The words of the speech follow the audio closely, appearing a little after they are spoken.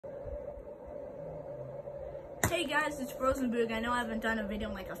Hey guys, it's Frozenboog. I know I haven't done a video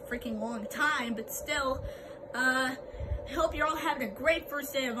in like a freaking long time, but still, I hope you're all having a great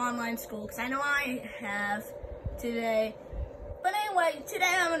first day of online school, because I know I have today. But anyway,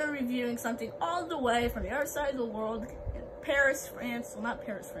 today I'm going to be reviewing something all the way from the other side of the world, in Paris, France. Well, not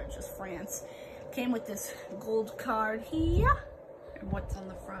Paris, France, just France. Came with this gold card here. And what's on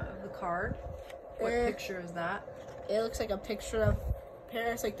the front of the card? What picture is that? It looks like a picture of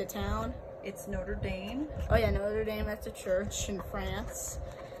Paris, like the town. It's Notre Dame. Oh yeah, Notre Dame, that's a church in France.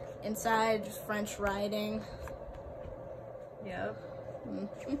 Inside, just French writing. Yep.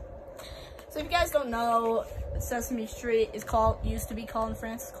 So if you guys don't know, Sesame Street used to be called in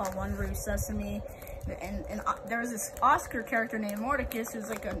France, it's called One Rue Sesame. And there was this Oscar character named Mordicus, who's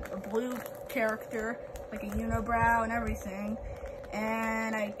like a blue character, like a unibrow and everything.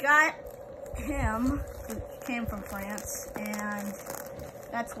 And I got him, who came from France, and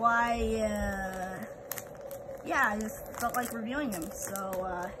that's why, yeah, I just felt like reviewing him,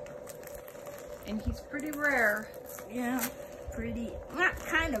 so, And he's pretty rare. yeah, not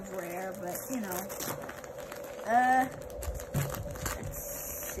kind of rare, but, you know, let's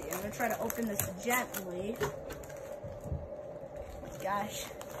see, I'm gonna try to open this gently. Gosh,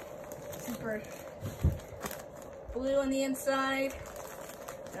 super blue on the inside.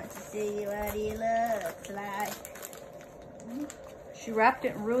 Got to see what he looks like. She wrapped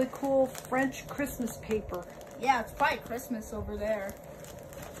it in really cool French Christmas paper. Yeah, it's probably Christmas over there.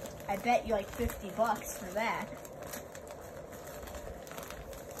 I bet you like $50 for that.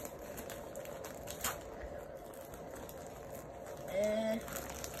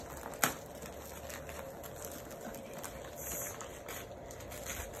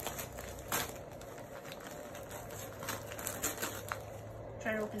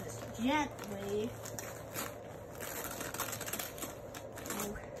 Try to open this gently.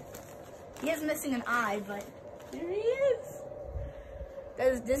 Ooh. He is missing an eye, but there he is.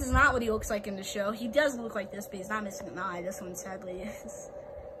 This is not what he looks like in the show. He does look like this, but he's not missing an eye. This one sadly is.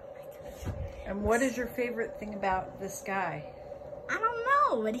 Oh my gosh. And what is your favorite thing about this guy? I don't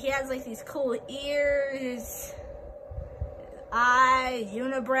know, but he has like these cool ears, eye,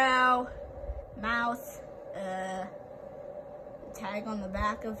 unibrow, mouth, tag on the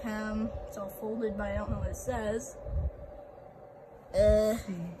back of him. It's all folded, but I don't know what it says.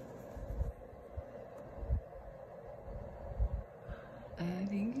 I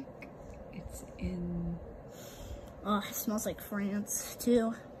think it's in... Oh, it smells like France,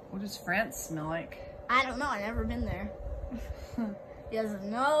 too. What does France smell like? I don't know, I've never been there. He has a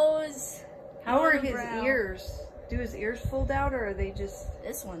nose. How are his unibrow. ears? Do his ears fold out, or are they just...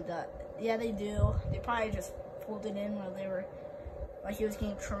 This one does. Yeah, they do. They probably just folded in while they were, like he was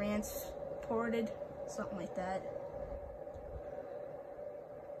getting transported, something like that.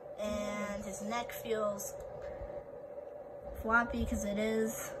 And his neck feels floppy because it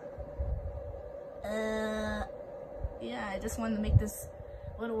is. Yeah, I just wanted to make this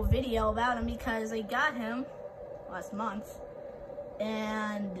little video about him because I got him last month,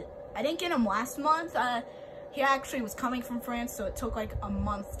 and I didn't get him last month. He actually was coming from France, so it took like a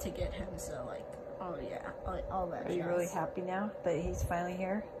month to get him. So like, oh yeah, all that. Are you really happy now that he's finally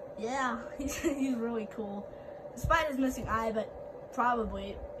here? Yeah, he's really cool. Despite his missing eye, but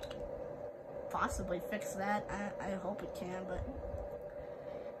possibly fix that. I hope it can, but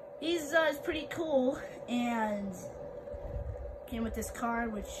he's pretty cool, and came with this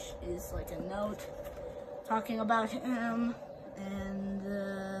card, which is like a note talking about him, and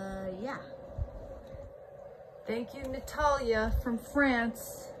yeah. Thank you, Natalia from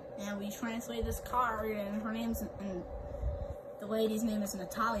France. And we translated this card, and her name's, and the lady's name is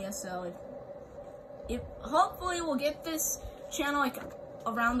Natalia, so if hopefully we'll get this channel like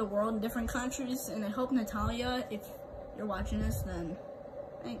around the world in different countries, and I hope, Natalia, if you're watching this, then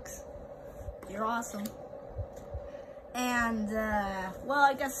thanks. You're awesome. And, well,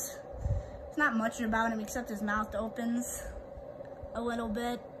 I guess it's not much about him except his mouth opens a little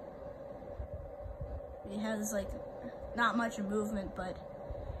bit. He has, like, not much movement, but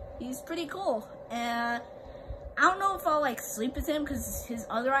he's pretty cool. And I don't know if I'll, like, sleep with him because his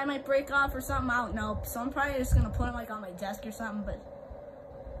other eye might break off or something. I don't know. So I'm probably just going to put him, like, on my desk or something. But,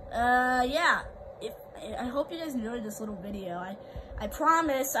 yeah. I hope you guys enjoyed this little video. I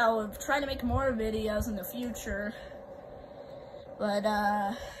promise I'll try to make more videos in the future. But,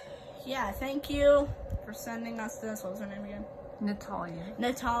 yeah, thank you for sending us this. What was her name again? Natalia.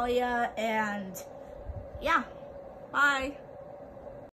 Natalia, and yeah, bye.